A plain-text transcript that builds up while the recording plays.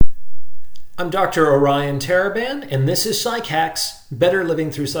I'm Dr. Orion Taraban, and this is Psych Hacks, Better Living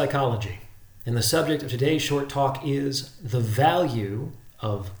Through Psychology. And the subject of today's short talk is the value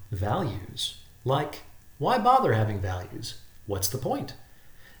of values. Like, why bother having values? What's the point?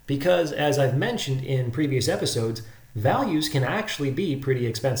 Because, as I've mentioned in previous episodes, values can actually be pretty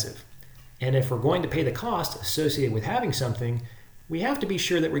expensive. And if we're going to pay the cost associated with having something, we have to be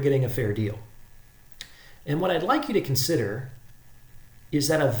sure that we're getting a fair deal. And what I'd like you to consider is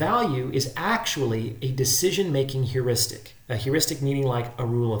that a value is actually a decision-making heuristic. A heuristic meaning like a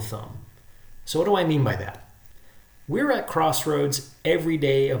rule of thumb. So what do I mean by that? We're at crossroads every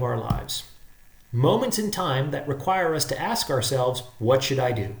day of our lives. Moments in time that require us to ask ourselves, what should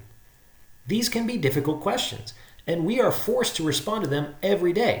I do? These can be difficult questions, and we are forced to respond to them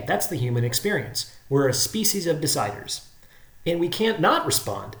every day. That's the human experience. We're a species of deciders. And we can't not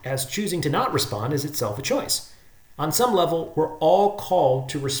respond, as choosing to not respond is itself a choice. On some level, we're all called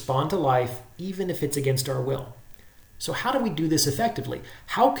to respond to life, even if it's against our will. So how do we do this effectively?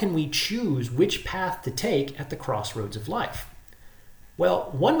 How can we choose which path to take at the crossroads of life?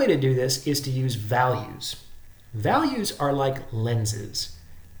 Well, one way to do this is to use values. Values are like lenses.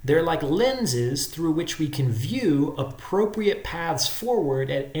 They're like lenses through which we can view appropriate paths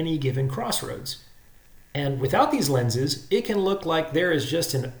forward at any given crossroads. And without these lenses, it can look like there is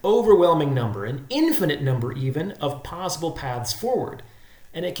just an overwhelming number, an infinite number even, of possible paths forward.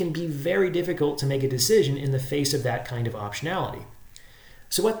 And it can be very difficult to make a decision in the face of that kind of optionality.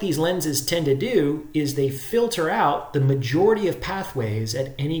 So what these lenses tend to do is they filter out the majority of pathways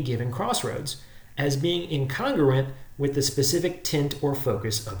at any given crossroads as being incongruent with the specific tint or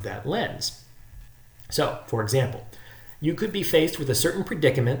focus of that lens. So, for example, you could be faced with a certain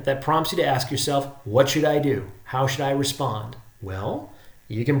predicament that prompts you to ask yourself, what should I do? How should I respond? Well,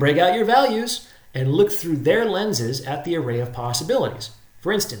 you can break out your values and look through their lenses at the array of possibilities.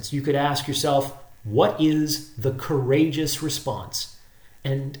 For instance, you could ask yourself, what is the courageous response?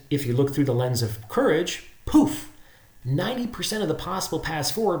 And if you look through the lens of courage, poof, 90% of the possible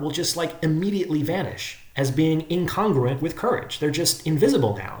paths forward will just immediately vanish as being incongruent with courage. They're just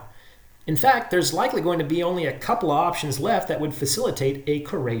invisible now. In fact, there's likely going to be only a couple of options left that would facilitate a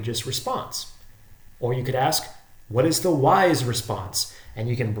courageous response. Or you could ask, what is the wise response? And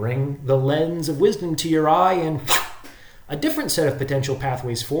you can bring the lens of wisdom to your eye and a different set of potential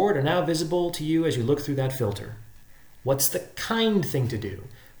pathways forward are now visible to you as you look through that filter. What's the kind thing to do?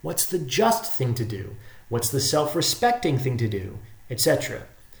 What's the just thing to do? What's the self-respecting thing to do? Etc.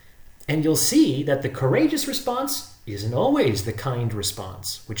 And you'll see that the courageous response isn't always the kind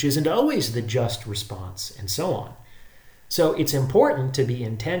response, which isn't always the just response, and so on. So it's important to be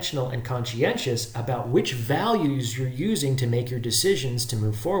intentional and conscientious about which values you're using to make your decisions to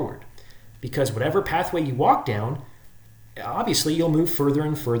move forward. Because whatever pathway you walk down, obviously you'll move further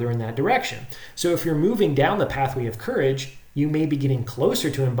and further in that direction. So if you're moving down the pathway of courage, you may be getting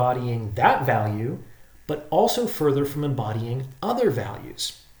closer to embodying that value, but also further from embodying other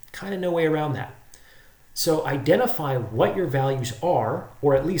values. Kind of no way around that. So identify what your values are,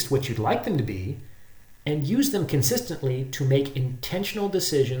 or at least what you'd like them to be, and use them consistently to make intentional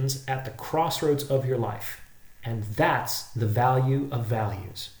decisions at the crossroads of your life. And that's the value of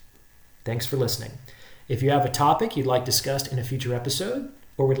values. Thanks for listening. If you have a topic you'd like discussed in a future episode,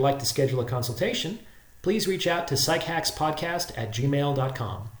 or would like to schedule a consultation, please reach out to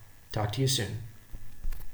psychhackspodcast@gmail.com. Talk to you soon.